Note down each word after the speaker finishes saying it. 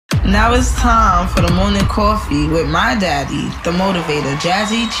Now it's time for the morning coffee with my daddy, the motivator,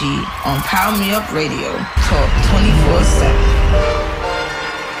 Jazzy G, on Power Me Up Radio. Talk 24/7.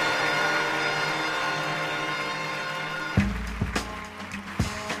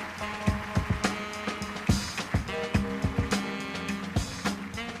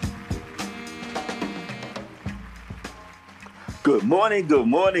 Good morning, good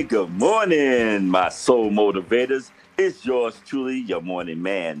morning, good morning, my soul motivators. It's yours truly, your morning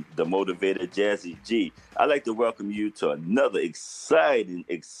man, the motivator, Jazzy G. I'd like to welcome you to another exciting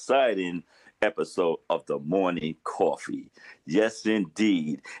episode of the Morning Coffee. Yes,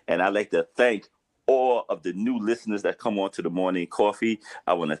 indeed. And I'd like to thank all of the new listeners that come on to the Morning Coffee.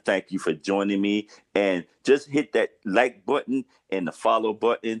 I want to thank you for joining me, and just hit that like button and the follow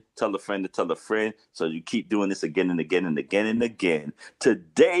button. Tell a friend to tell a friend, so you keep doing this again and again and again and again.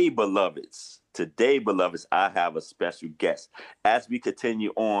 Today, beloveds, I have a special guest as we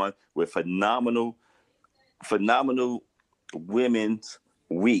continue on with phenomenal Women's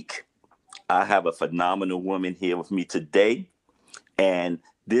Week. I have a phenomenal woman here with me today. And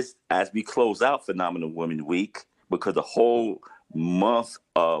this, as we close out Phenomenal Women Week, because the whole month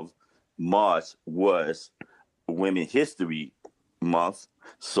of March was Women History Month,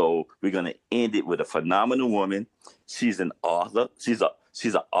 so we're gonna end it with a phenomenal woman. She's an author. She's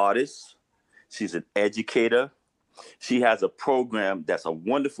an artist. She's an educator. She has a program that's a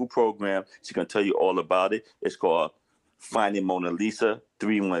wonderful program. She's gonna tell you all about it. It's called Finding Mona Lisa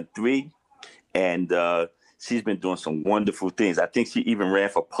 313, and she's been doing some wonderful things. I think she even ran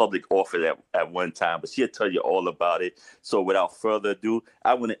for public office at one time, but she'll tell you all about it. So without further ado,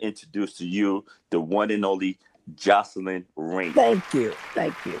 I want to introduce to you the one and only Jocelyn Rainey. Thank you.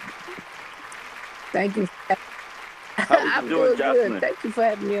 How are you doing, Jocelyn? Good. Thank you for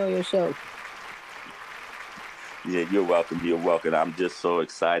having me on your show. Yeah, you're welcome. I'm just so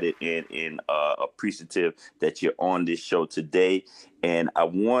excited and appreciative that you're on this show today. And I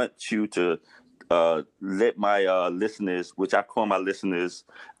want you to let my listeners, which I call my listeners,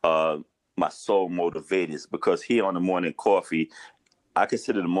 my soul motivators, because here on the Morning Coffee, I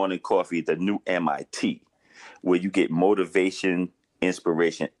consider the Morning Coffee the new MIT, where you get motivation,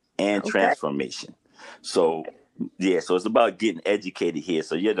 inspiration, and transformation. So so it's about getting educated here.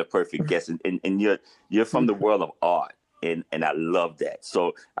 So you're the perfect guest, and you're from the world of art, and I love that.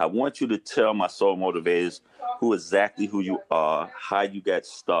 So I want you to tell my soul motivators who you are, how you got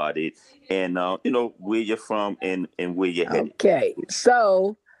started, and where you're from and where you're headed. Okay,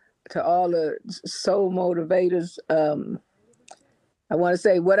 so to all the soul motivators, I want to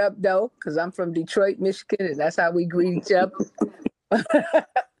say what up, though, because I'm from Detroit, Michigan, and that's how we greet each other.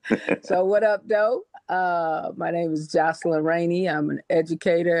 So what up, though? My name is Jocelyn Rainey. I'm an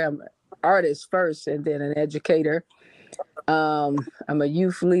educator. I'm an artist first and then an educator. I'm a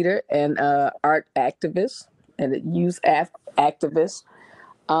youth leader and art activist and a youth activist.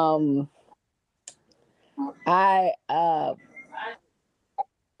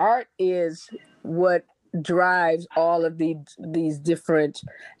 Art is what drives all of these different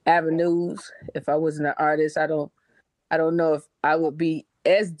avenues. If I wasn't an artist, I don't know if I would be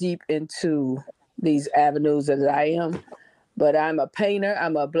as deep into these avenues as I am. But I'm a painter.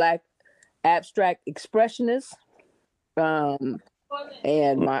 I'm a Black abstract expressionist. And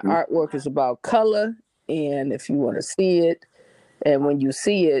my artwork is about color. And if you want to see it, and when you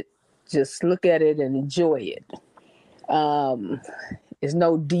see it, just look at it and enjoy it. It's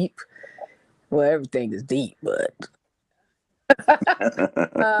no deep. Well, everything is deep, but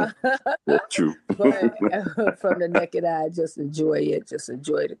True. But from the naked eye, just enjoy it. Just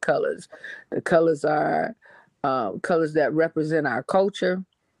enjoy the colors. The colors are colors that represent our culture,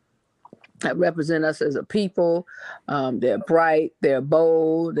 that represent us as a people. They're bright, they're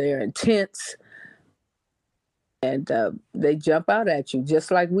bold, they're intense, and they jump out at you just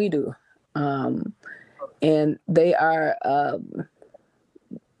like we do. And they are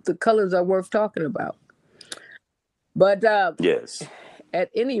the colors are worth talking about. But yes, at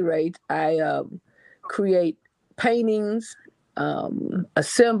any rate, I create paintings,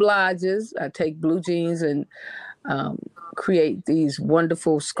 assemblages. I take blue jeans and create these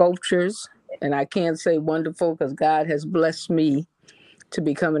wonderful sculptures. And I can't say wonderful because God has blessed me to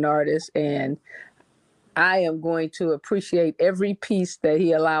become an artist. And I am going to appreciate every piece that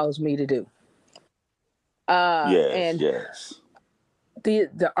he allows me to do. Yes.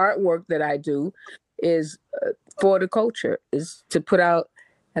 The artwork that I do is for the culture, is to put out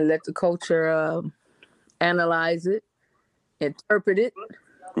and let the culture analyze it, interpret it,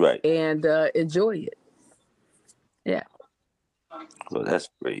 right, and enjoy it. Yeah. So that's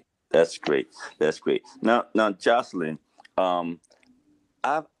great. Now, Jocelyn,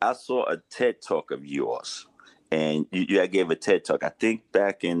 I saw a TED Talk of yours, and you gave a TED Talk. I think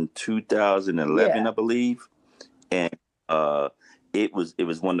back in 2011, Yeah. I believe, and it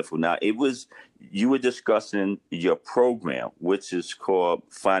was wonderful. Now you were discussing your program, which is called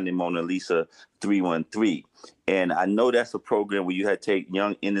Finding Mona Lisa 313, and I know that's a program where you had to take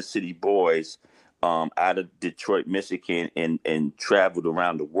young inner city boys out of Detroit, Michigan, and traveled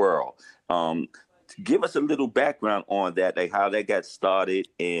around the world. Give us a little background on that, like how that got started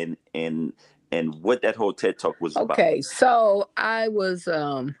and what that whole TED Talk was about. Okay, so I was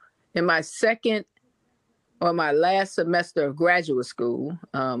in my second or my last semester of graduate school.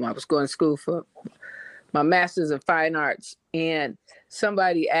 I was going to school for my master's in fine arts, and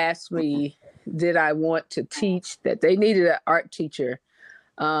somebody asked me, did I want to teach, that they needed an art teacher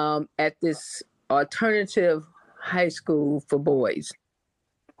at this alternative high school for boys.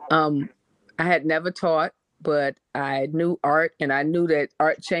 I had never taught, but I knew art, and I knew that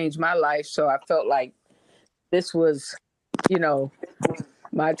art changed my life. So I felt like this was,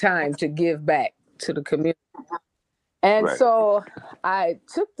 my time to give back to the community. And Right. so I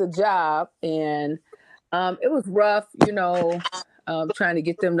took the job, and it was rough, trying to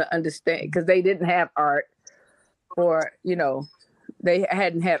get them to understand, because they didn't have art, or, they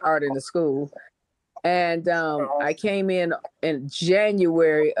hadn't had art in the school. And I came in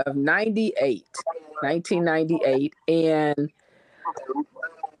January of 1998, and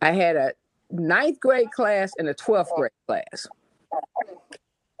I had a 9th grade class and a 12th grade class.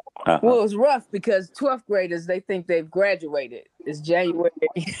 Uh-huh. Well, it was rough because 12th graders, they think they've graduated. It's January.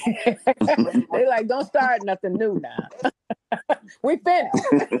 They like, don't start nothing new now. We finished.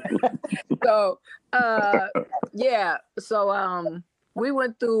 So, So we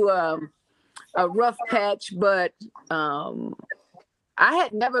went through a rough patch, but I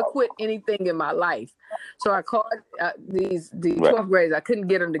had never quit anything in my life. So I called the 12th graders. I couldn't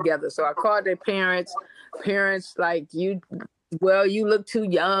get them together. So I called their parents. Parents like, you look too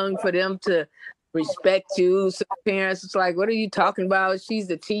young for them to respect you. So parents, it's like, what are you talking about? She's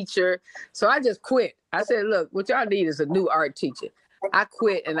the teacher. So I just quit. I said, look, what y'all need is a new art teacher. I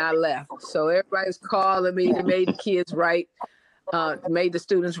quit and I left. So everybody's calling me. They made the kids write, made the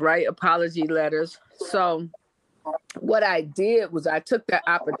students write apology letters. So what I did was I took that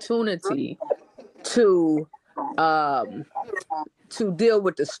opportunity to deal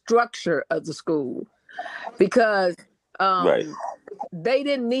with the structure of the school, because they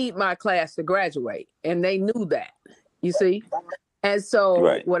didn't need my class to graduate, and they knew that, you see. And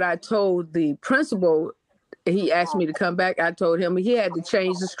so what I told the principal, he asked me to come back. I told him he had to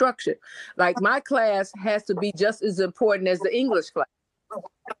change the structure. Like, my class has to be just as important as the English class.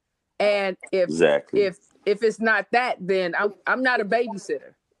 And if it's not that, then I'm not a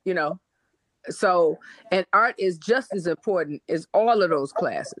babysitter, So, and art is just as important as all of those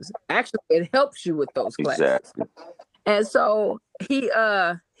classes. Actually, it helps you with those classes. Exactly. And so he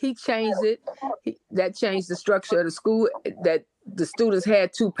changed it. That changed the structure of the school, that the students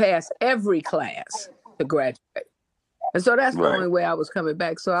had to pass every class to graduate. And so that's the only way I was coming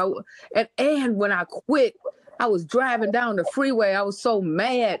back. So and when I quit, I was driving down the freeway. I was so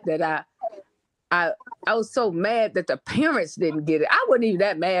mad that I was so mad that the parents didn't get it. I wasn't even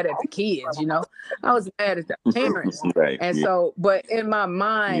that mad at the kids, I was mad at the parents. So, but in my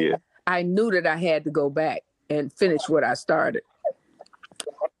mind, I knew that I had to go back and finish what I started.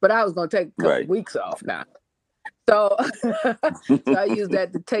 But I was going to take a couple weeks off now. So, so I used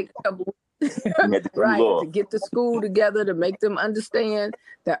that to take a couple weeks. To get the school together, to make them understand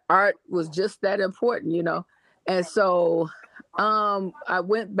that art was just that important, And so I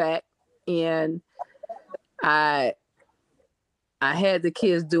went back, and I had the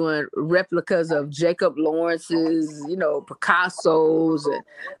kids doing replicas of Jacob Lawrence's, Picasso's and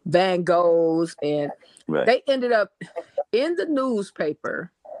Van Gogh's, and they ended up in the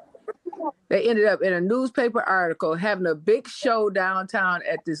newspaper. They ended up in a newspaper article having a big show downtown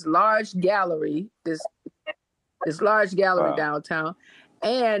at this large gallery, this large gallery downtown.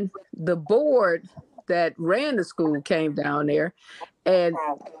 And the board that ran the school came down there. And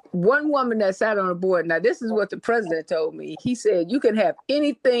one woman that sat on the board, now this is what the president told me. He said, you can have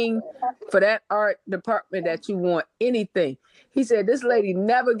anything for that art department that you want, anything. He said, this lady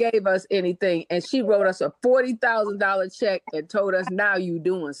never gave us anything, and she wrote us a $40,000 check and told us, now you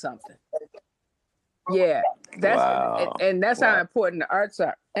doing something. Yeah, that's how important the arts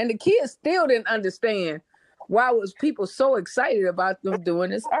are. And the kids still didn't understand why was people so excited about them doing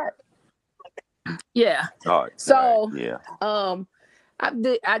this art. Yeah. So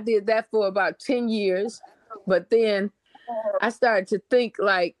I did that for about 10 years, but then I started to think,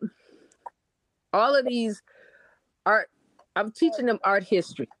 like, all of these art I'm teaching them art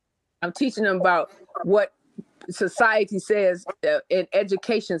history. I'm teaching them about what society says and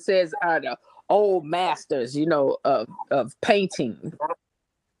education says are the old masters, of painting.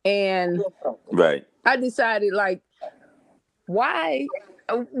 And Right. I decided, like, why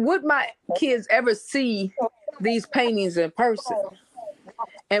would my kids ever see these paintings in person?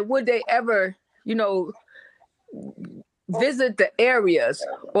 And would they ever, visit the areas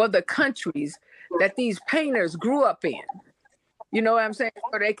or the countries that these painters grew up in? You know what I'm saying?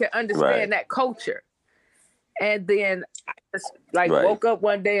 So they can understand that culture. And then I just woke up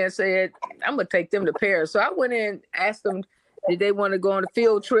one day and said, I'm going to take them to Paris. So I went in and asked them, did they want to go on a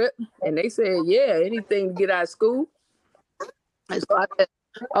field trip? And they said, yeah, anything to get out of school. And so I said,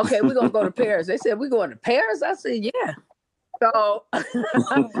 okay, we're going to go to Paris. They said, we're going to Paris? I said, yeah. So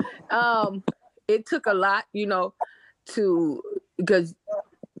it took a lot, because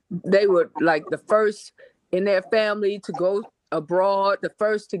they were like the first in their family to go abroad, the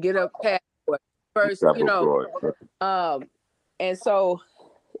first to get a passport, first, and so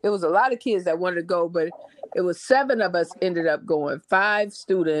it was a lot of kids that wanted to go, but it was 7 of us ended up going, 5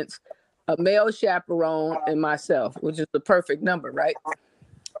 students, a male chaperone, and myself, which is the perfect number, right?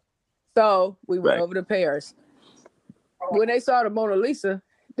 So we went over to Paris. When they saw the Mona Lisa,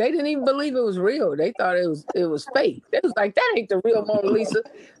 they didn't even believe it was real. They thought it was fake. They was like, that ain't the real Mona Lisa,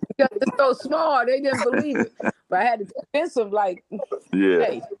 because it's so small. They didn't believe it. But I had to convince them, like,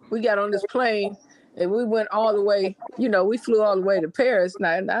 hey, we got on this plane and we went all the way, we flew all the way to Paris.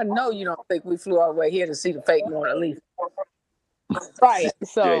 Now, and I know you don't think we flew all the way here to see the fake Mona Lisa. Right.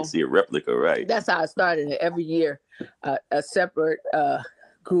 So see a replica, right? That's how I started it. Every year, a separate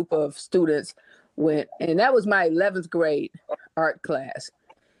group of students went, and that was my 11th grade art class.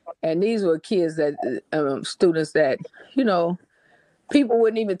 And these were kids that, students that, people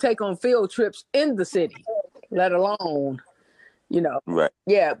wouldn't even take on field trips in the city, let alone, Right.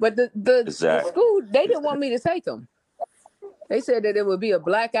 Yeah, but the school, they didn't want me to take them. They said that it would be a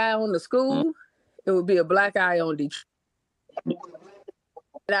black eye on the school. It would be a black eye on Detroit.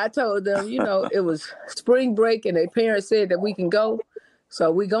 And I told them, it was spring break and their parents said that we can go.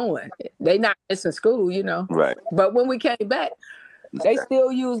 So we going. They not missing school, Right. But when we came back, they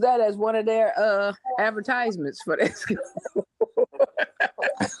still use that as one of their advertisements for their school.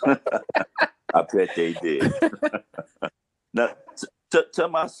 I bet they did. Now, tell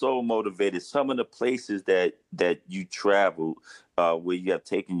my soul motivated some of the places that you traveled, where you have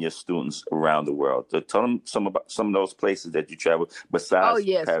taken your students around the world. So tell them some of those places that you traveled besides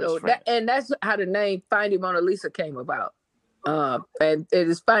Paris, so France. And that's how the name Finding Mona Lisa came about. And it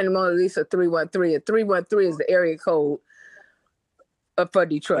is Finding Mona Lisa 313. And 313 is the area code for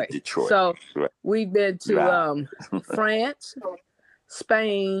Detroit. So we've been to France,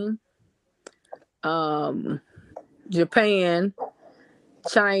 Spain, Japan,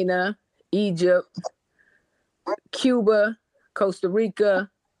 China, Egypt, Cuba, Costa Rica,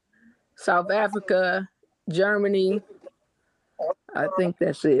 South Africa, Germany. I think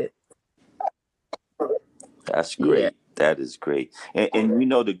that's it. That's great. Yeah. That is great. And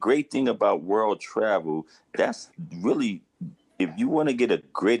the great thing about world travel, that's really, if you want to get a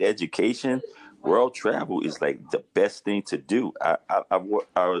great education, world travel is like the best thing to do. I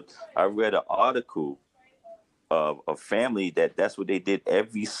read an article of a family that's what they did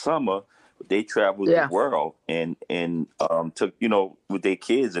every summer. They traveled the world and took, with their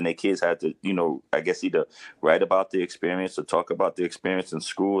kids, and their kids had to, I guess either write about the experience or talk about the experience in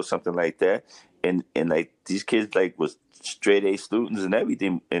school or something like that. And like these kids was straight A students and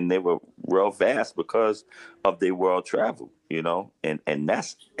everything, and they were real vast because of their world travel, and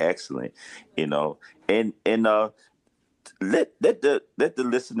that's excellent, and let the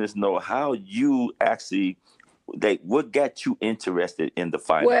listeners know how you actually, what got you interested in the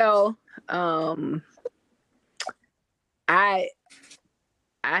fine arts? Well, I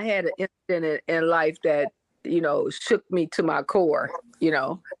had an incident in life that, shook me to my core,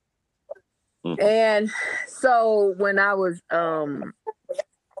 Mm-hmm. And so when I was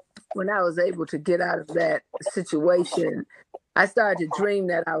able to get out of that situation, I started to dream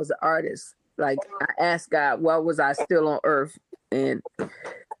that I was an artist. Like, I asked God, why was I still on earth? And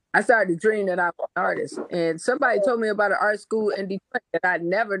I started to dream that I was an artist. And somebody told me about an art school in Detroit, and I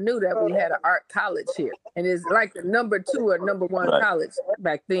never knew that we had an art college here. And it's like the number 2 or number 1 college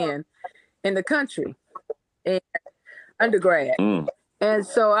back then in the country, and undergrad. Mm. And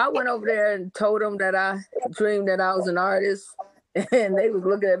so I went over there and told them that I dreamed that I was an artist, and they was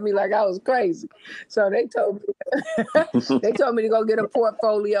looking at me like I was crazy. So they told me to go get a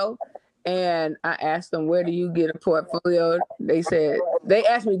portfolio And I asked them, where do you get a portfolio? They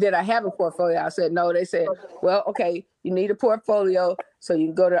asked me, did I have a portfolio? I said, no. They said, well, okay, you need a portfolio so you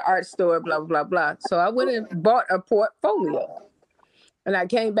can go to the art store, blah, blah, blah. So I went and bought a portfolio. And I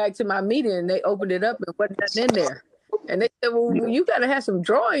came back to my meeting and they opened it up and wasn't nothing in there. And they said, well, you got to have some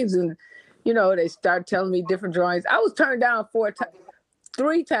drawings. And, they started telling me different drawings. I was turned down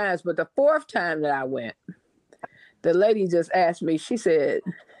 3 times, but the 4th time that I went, the lady just asked me, she said,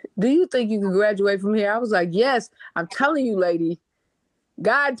 do you think you can graduate from here? I was like, yes, I'm telling you, lady,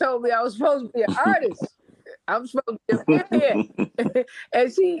 God told me I was supposed to be an artist. I'm supposed to be in.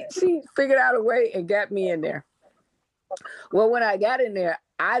 And she figured out a way and got me in there. Well, when I got in there,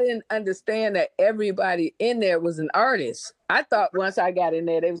 I didn't understand that everybody in there was an artist. I thought once I got in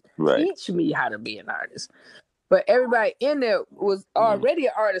there, they would teach me how to be an artist. But everybody in there was already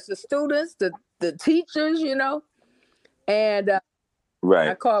an artist. The students, the teachers, And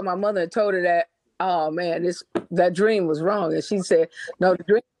I called my mother and told her that, oh man, that dream was wrong. And she said, no, the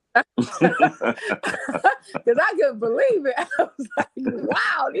dream, because I couldn't believe it. I was like,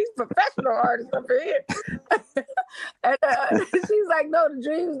 wow, these professional artists up here. And she's like, no, the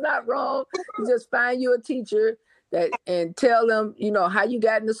dream's not wrong. You just find you a teacher and tell them, how you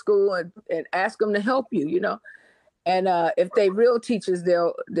got into school and ask them to help you, And if they real teachers,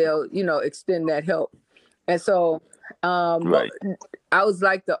 they'll extend that help. And so I was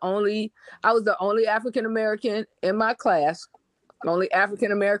the only African American in my class, only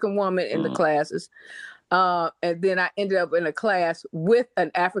African American woman in the classes. And then I ended up in a class with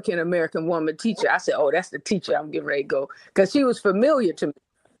an African American woman teacher. I said, oh, that's the teacher I'm getting ready to go, because she was familiar to me.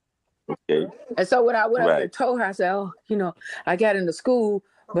 Okay. And so when I went up and told her, I said, oh, I got into school,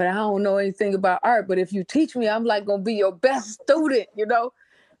 but I don't know anything about art. But if you teach me, I'm like going to be your best student,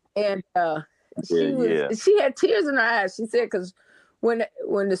 And she had tears in her eyes. She said, because when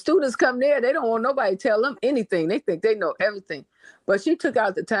the students come there, they don't want nobody to tell them anything. They think they know everything. But she took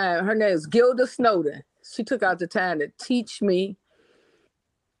out the time. Her name is Gilda Snowden. She took out the time to teach me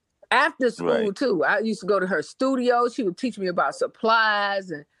after school, too. I used to go to her studio. She would teach me about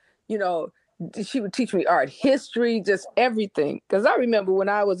supplies and, she would teach me art history, just everything. Because I remember when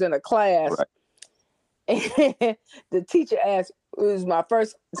I was in a class, and the teacher asked, it was my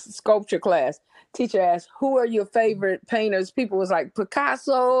first sculpture class. Teacher asked, who are your favorite painters? People was like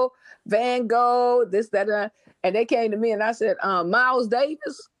Picasso, Van Gogh, this, that, and they came to me and I said, Miles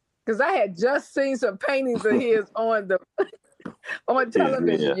Davis, because I had just seen some paintings of his on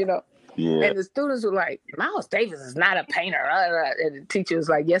television, Yeah. And the students were like, Miles Davis is not a painter. And the teacher was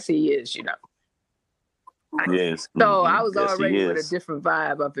like, yes, he is, Yes. So I was already with a different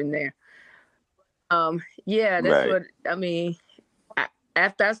vibe up in there. That's what I mean.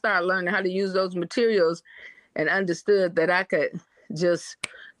 After I started learning how to use those materials and understood that I could just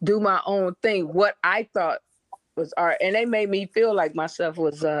do my own thing, what I thought was art, and they made me feel like myself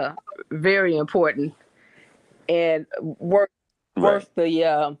was very important and worth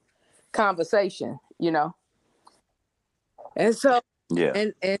the conversation, And so,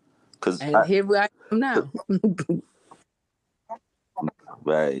 and here I am now.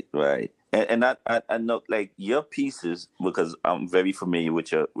 Right. And I know, like, your pieces, because I'm very familiar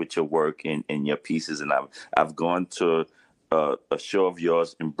with your work and your pieces, and I've gone to a show of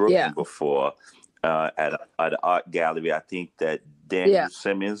yours in Brooklyn before at an art gallery. I think that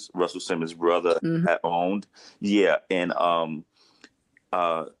Russell Simmons' brother, had owned. Yeah, and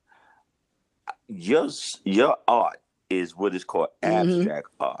your art is what is called abstract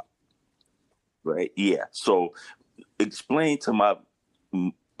art, right? Yeah. So explain to my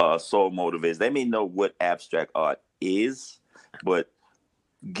soul motivators. They may know what abstract art is, but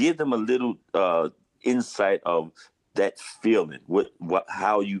give them a little insight of that feeling. What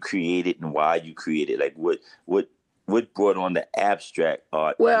how you create it and why you create it. Like what brought on the abstract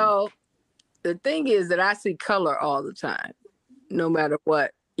art? Well, the thing is that I see color all the time, no matter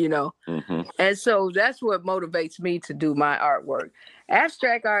what, And so that's what motivates me to do my artwork.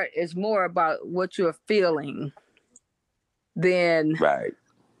 Abstract art is more about what you're feeling than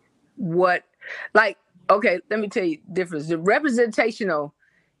what, like, okay, let me tell you the difference. The representational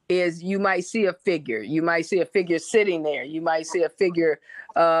is you might see a figure. You might see a figure sitting there. You might see a figure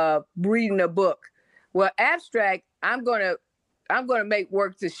reading a book. Well, abstract, I'm gonna make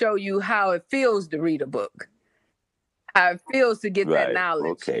work to show you how it feels to read a book. How it feels to get that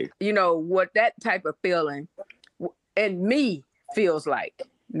knowledge. Okay. What that type of feeling and me feels like,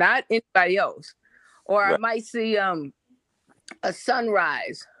 not anybody else. Or I might see a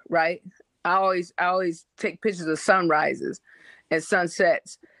sunrise, right? I always take pictures of sunrises and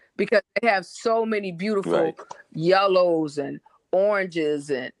sunsets because they have so many beautiful yellows and oranges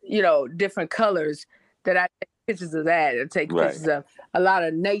and, different colors, that I take pictures of that. I take Right. pictures of a lot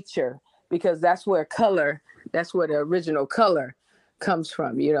of nature, because that's where the original color comes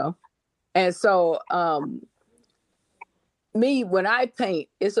from, And so me, when I paint,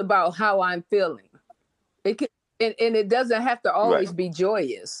 it's about how I'm feeling. It can, and it doesn't have to always Right. be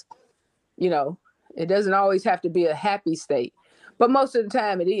joyous, It doesn't always have to be a happy state, but most of the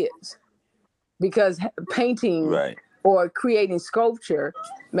time it is, because painting Right. or creating sculpture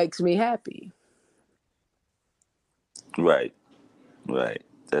makes me happy. Right. Right.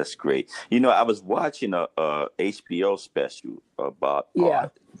 That's great. I was watching a HBO special about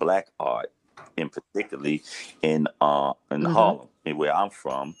art, black art, in particularly in Harlem, where I'm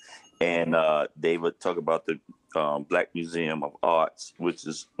from, and they would talk about the Black Museum of Arts, which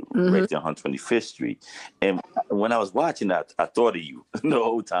is right there on 125th Street. And when I was watching that, I thought of you. The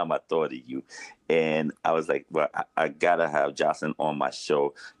whole time I thought of you, and I was like, well, I gotta have Jocelyn on my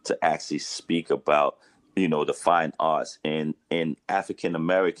show to actually speak about the fine arts and African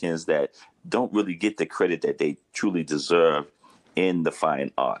Americans that don't really get the credit that they truly deserve in the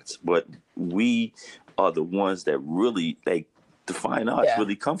fine arts. But we are the ones that really, like, the fine arts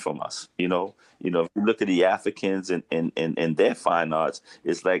really come from us. If you look at the Africans and their fine arts,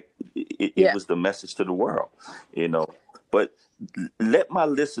 it's like it was the message to the world. But let my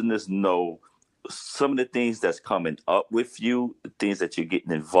listeners know some of the things that's coming up with you, the things that you're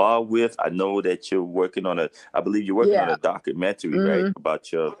getting involved with. I know that you're working on I believe you're working on a documentary, right,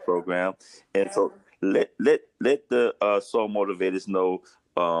 about your program. And so let the Soul Motivators know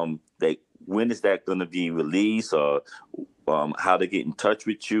that when is that going to be released, or how to get in touch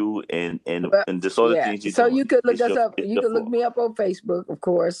with you, and just all the things you're doing. You could look us up. You could look me up on Facebook, of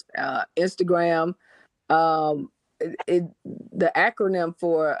course, Instagram. The acronym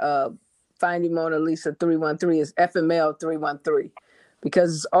for Finding Mona Lisa 313 is FML 313,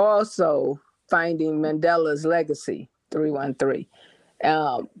 because it's also Finding Mandela's Legacy 313.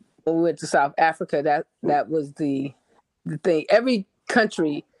 When we went to South Africa, that was the thing. Every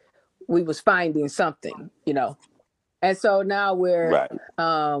country we was finding something, And so now we're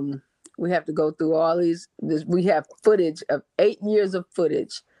we have to go through all these. We have footage of 8 years of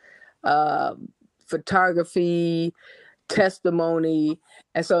footage, photography, testimony,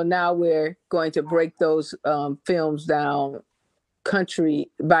 and so now we're going to break those films down country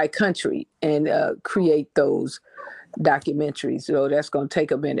by country and create those documentaries. So that's going to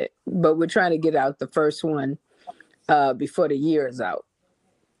take a minute, but we're trying to get out the first one before the year is out.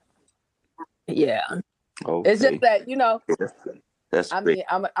 Yeah. Okay. It's just that, That's I mean,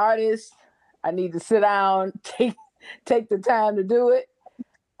 I'm an artist. I need to sit down, take the time to do it.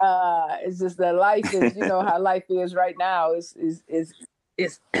 It's just that life is, how life is right now. It's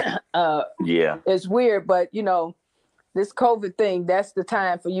it's weird, but this COVID thing, that's the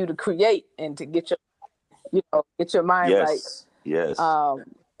time for you to create and to get your mind right. Yes.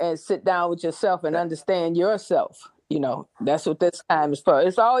 And sit down with yourself and understand yourself. That's what this time is for.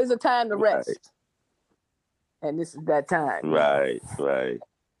 It's always a time to rest. Right. And this is that time. Right.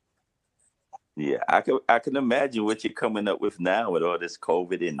 Yeah, I can imagine what you're coming up with now with all this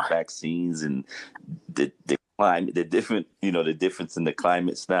COVID and vaccines and the climate, the difference in the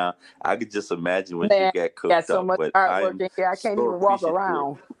climates now. I could just imagine what you got cooked up. Got so much artwork in here, I can't even walk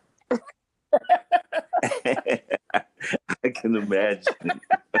around. I can imagine.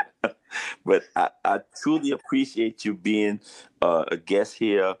 But I truly appreciate you being a guest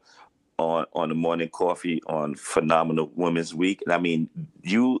here on the Morning Coffee on Phenomenal Women's Week. And I mean,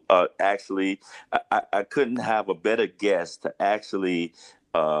 you are actually, I couldn't have a better guest to actually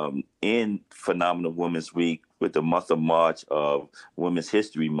in Phenomenal Women's Week with the month of March of Women's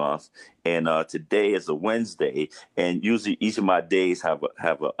History Month. And today is a Wednesday, and usually each of my days have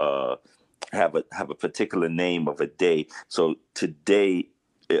a particular name of a day. So today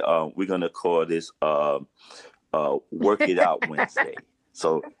we're gonna call this Work It Out Wednesday.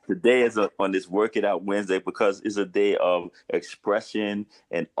 So today is on this Work It Out Wednesday because it's a day of expression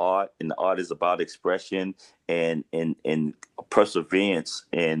and art is about expression and perseverance,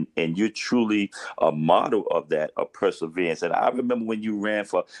 and you're truly a model of that, of perseverance. And I remember when you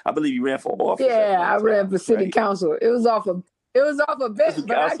I believe you ran for office. Yeah, I ran for city council. It was off a bet,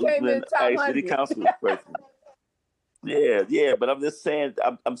 but I came in top 100. City council person. Yeah, but I'm just saying,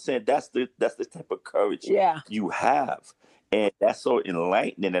 I'm saying that's the type of courage you have. And that's so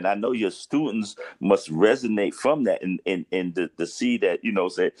enlightening. And I know your students must resonate from that and to see that,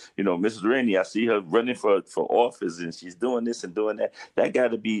 say, Mrs. Rainey, I see her running for office and she's doing this and doing that. That got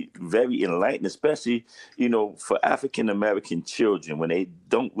to be very enlightening, especially, for African American children when they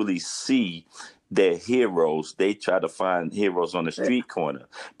don't really see their heroes. They try to find heroes on the street corner.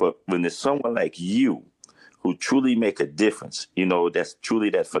 But when there's someone like you who truly make a difference, that's truly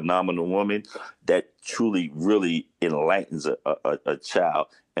that phenomenal woman that truly really enlightens a child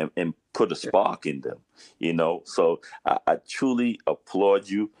and put a spark in them, So I truly applaud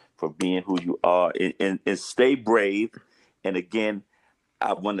you for being who you are and stay brave. And again,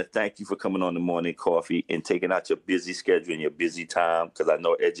 I want to thank you for coming on the Morning Coffee and taking out your busy schedule and your busy time, because I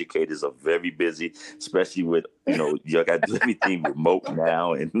know educators are very busy, especially with, you got to do everything remote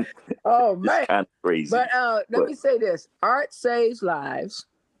now. And oh, man. It's kind of crazy. But let me say this. Art saves lives.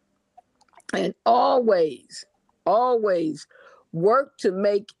 And always work to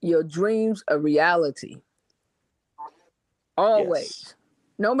make your dreams a reality. Always. Yes.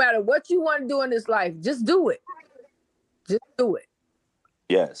 No matter what you want to do in this life, just do it. Just do it.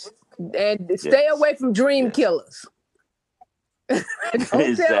 Yes. And stay away from dream killers.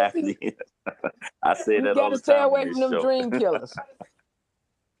 Exactly. I say that all the time. You gotta stay away from them dream killers.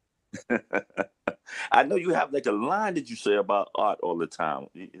 I know you have like a line that you say about art all the time.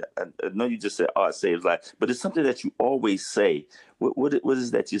 I know you just said art saves life, but it's something that you always say. What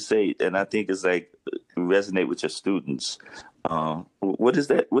is that you say? And I think it's like resonate with your students. What is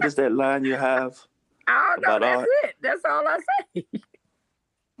that? What is that line you have? Oh no, that's art? It. That's all I say.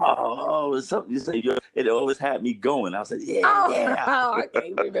 Oh, it's something you say. It always had me going. I was like, yeah. I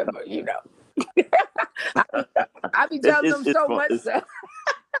can't remember. I be telling them so much stuff.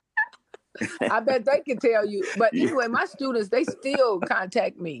 I bet they can tell you. But anyway, my students, they still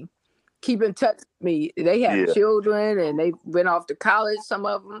contact me, keep in touch with me. They have children and they went off to college. Some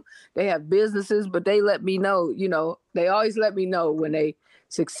of them, they have businesses, but they let me know, they always let me know when they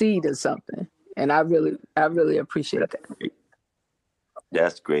succeed in something. And I really appreciate that.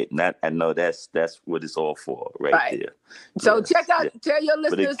 That's great. And I know that's what it's all for right there. So tell your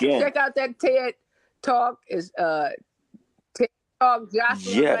listeners to check out that TED Talk. Is TED Talk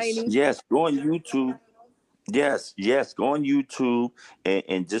Jocelyn Rainey. Yes, go on YouTube. Yes, go on YouTube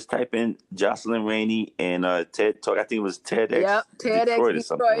and just type in Jocelyn Rainey and TED Talk. I think it was TEDx Detroit or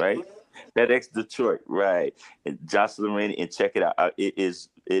something, right? TEDx Detroit, right? And Jocelyn Rainey, and check it out. It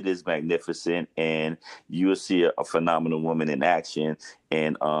is magnificent, and you will see a phenomenal woman in action,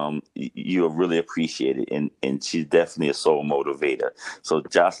 and you'll really appreciate it. And she's definitely a soul motivator. So,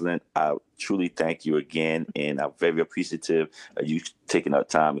 Jocelyn, I truly thank you again, and I'm very appreciative of you taking our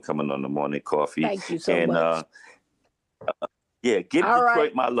time and coming on the Morning Coffee. Thank you so much. Give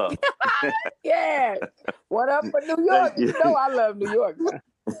Detroit my love. Yeah. What up for New York? You know I love New York.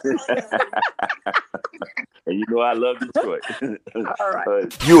 And you know I love Detroit. All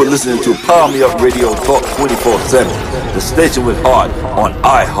right. You are listening to Power Me Up Radio Talk 24/7, the station with heart on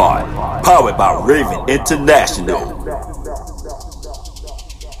iHeart, powered by Raven International.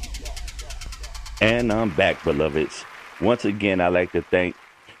 And I'm back, beloveds. Once again, I'd like to thank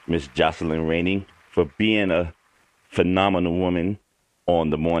Miss Jocelyn Rainey for being a phenomenal woman on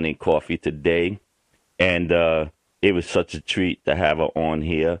the Morning Coffee today. And it was such a treat to have her on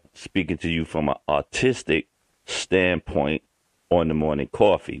here, speaking to you from an artistic standpoint on the Morning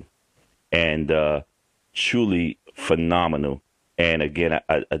Coffee. And truly phenomenal. And again,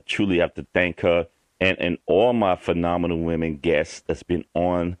 I truly have to thank her and all my phenomenal women guests that's been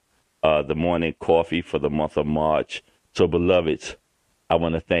on the Morning Coffee for the month of March. So, beloveds, I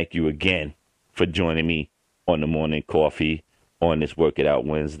want to thank you again for joining me on the Morning Coffee on this Work It Out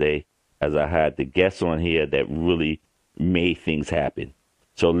Wednesday, as I had the guests on here that really made things happen.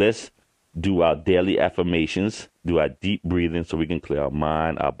 So let's do our daily affirmations, do our deep breathing so we can clear our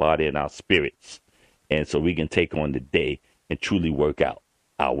mind, our body, and our spirits. And so we can take on the day and truly work out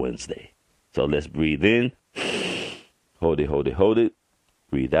our Wednesday. So let's breathe in. Hold it.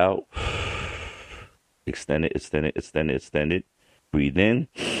 Breathe out. Extend it. Breathe in.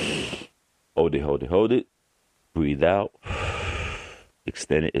 Hold it. Breathe out.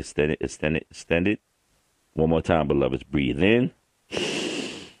 Extend it. One more time, beloveds. Breathe in.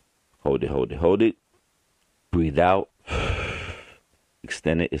 Hold it. Breathe out.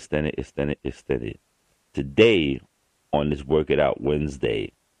 Extend it. Today, on this Work It Out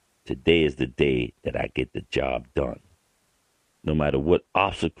Wednesday, today is the day that I get the job done. No matter what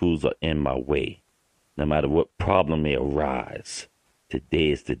obstacles are in my way, no matter what problem may arise,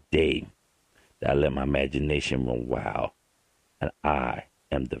 today is the day that I let my imagination run wild, and I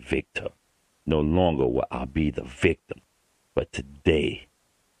am the victor. No longer will I be the victim. but today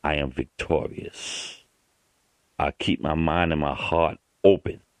I am victorious. I keep my mind and my heart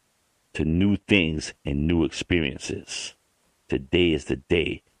open to new things and new experiences. Today is the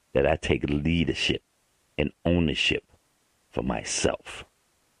day that I take leadership and ownership for myself.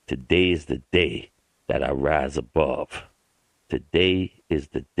 Today is the day that I rise above. Today is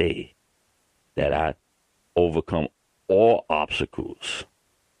the day that I overcome all obstacles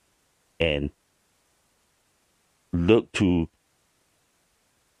and look to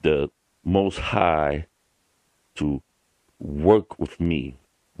the Most High to work with me,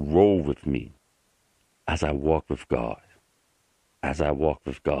 roll with me as I walk with God. As I walk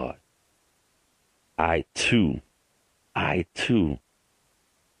with God, I too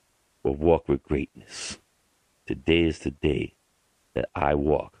will walk with greatness. Today is the day that I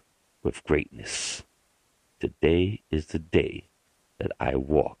walk with greatness. Today is the day that I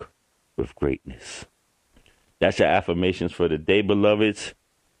walk with greatness. That's your affirmations for the day, beloveds.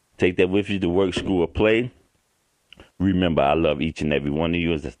 Take that with you to work, school, or play. Remember, I love each and every one of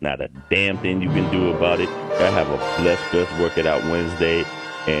you. There's not a damn thing you can do about it. I have a blessed Work It Out Wednesday,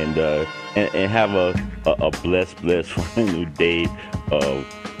 and have a blessed new day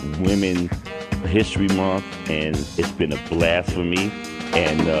of Women History Month, and it's been a blast for me.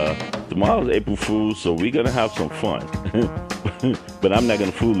 And tomorrow's April Fool's, so we're gonna have some fun. But I'm not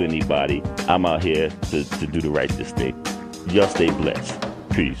gonna fool anybody. I'm out here to do the righteous thing. Y'all stay blessed.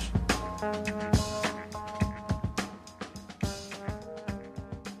 Peace.